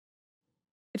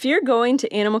If you're going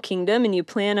to Animal Kingdom and you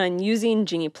plan on using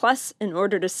Genie Plus in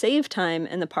order to save time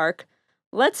in the park,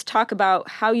 let's talk about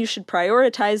how you should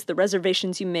prioritize the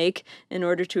reservations you make in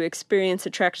order to experience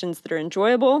attractions that are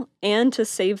enjoyable and to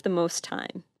save the most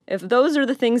time. If those are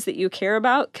the things that you care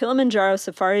about, Kilimanjaro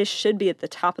Safaris should be at the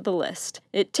top of the list.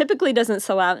 It typically doesn't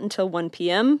sell out until 1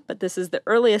 p.m., but this is the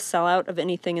earliest sellout of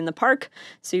anything in the park,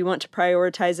 so you want to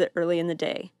prioritize it early in the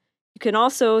day. You can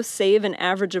also save an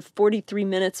average of 43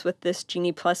 minutes with this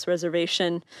Genie Plus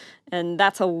reservation, and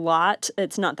that's a lot.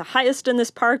 It's not the highest in this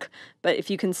park, but if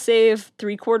you can save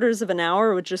 3/4 of an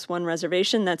hour with just one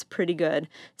reservation, that's pretty good.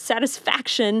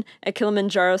 Satisfaction at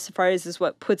Kilimanjaro Safaris is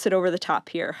what puts it over the top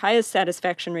here. Highest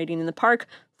satisfaction rating in the park,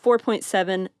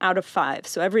 4.7 out of 5.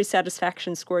 So every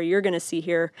satisfaction score you're going to see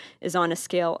here is on a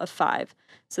scale of 5.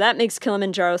 So that makes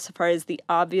Kilimanjaro Safaris the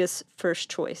obvious first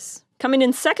choice. Coming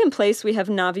in second place, we have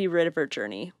Navi River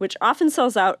Journey, which often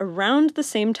sells out around the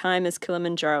same time as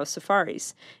Kilimanjaro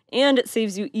Safaris. And it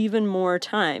saves you even more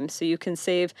time, so you can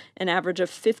save an average of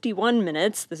 51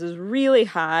 minutes. This is really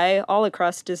high all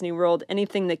across Disney World.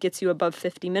 Anything that gets you above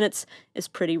 50 minutes is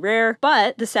pretty rare.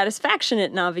 But the satisfaction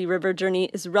at Navi River Journey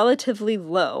is relatively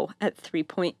low at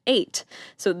 3.8.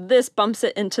 So this bumps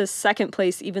it into second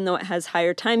place, even though it has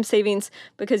higher time savings,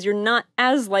 because you're not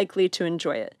as likely to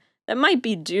enjoy it. That might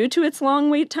be due to its long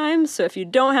wait time, so if you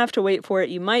don't have to wait for it,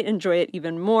 you might enjoy it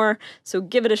even more, so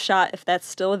give it a shot if that's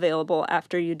still available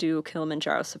after you do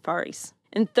Kilimanjaro Safaris.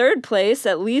 In third place,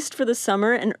 at least for the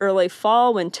summer and early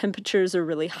fall when temperatures are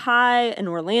really high in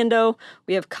Orlando,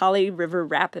 we have Kali River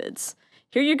Rapids.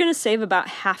 Here you're going to save about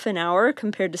half an hour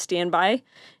compared to standby,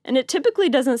 and it typically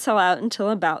doesn't sell out until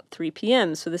about 3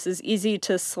 p.m., so this is easy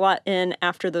to slot in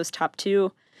after those top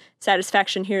two.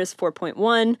 Satisfaction here is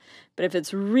 4.1, but if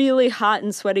it's really hot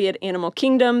and sweaty at Animal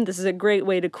Kingdom, this is a great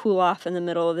way to cool off in the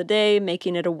middle of the day,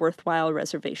 making it a worthwhile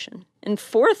reservation. In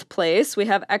fourth place, we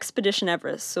have Expedition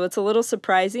Everest, so it's a little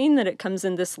surprising that it comes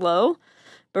in this low,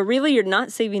 but really you're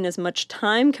not saving as much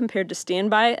time compared to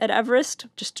standby at Everest,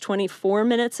 just 24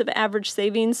 minutes of average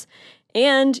savings,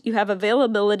 and you have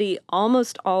availability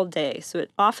almost all day, so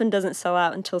it often doesn't sell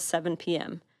out until 7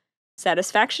 p.m.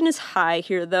 Satisfaction is high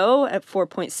here, though, at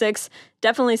 4.6.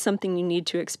 Definitely something you need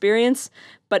to experience,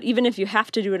 but even if you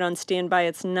have to do it on standby,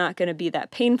 it's not going to be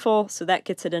that painful, so that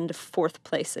gets it into fourth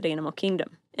place at Animal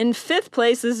Kingdom. In fifth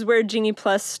place is where Genie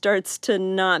Plus starts to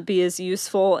not be as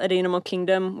useful at Animal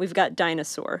Kingdom. We've got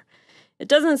Dinosaur. It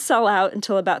doesn't sell out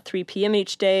until about 3 p.m.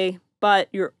 each day, but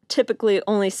you're typically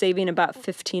only saving about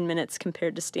 15 minutes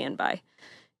compared to standby.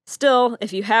 Still,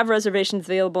 if you have reservations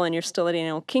available and you're still at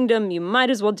Animal Kingdom, you might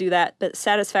as well do that, but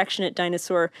satisfaction at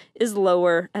Dinosaur is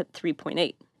lower at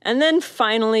 3.8. And then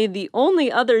finally, the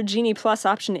only other Genie Plus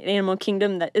option at Animal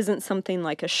Kingdom that isn't something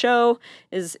like a show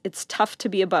is It's Tough to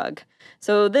Be a Bug.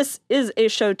 So this is a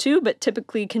show too, but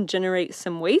typically can generate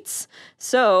some waits.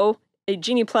 So a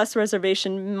Genie Plus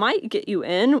reservation might get you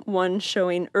in, one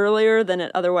showing earlier than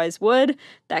it otherwise would.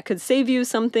 That could save you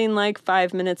something like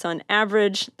 5 minutes on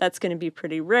average. That's going to be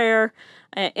pretty rare.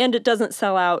 And it doesn't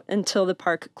sell out until the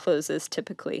park closes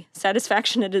typically.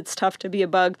 Satisfaction at It's Tough to Be a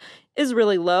Bug is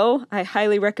really low. I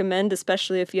highly recommend,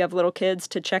 especially if you have little kids,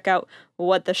 to check out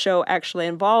what the show actually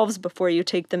involves before you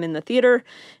take them in the theater.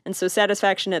 And so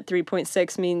satisfaction at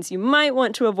 3.6 means you might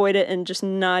want to avoid it and just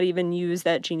not even use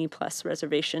that Genie Plus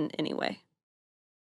reservation anyway.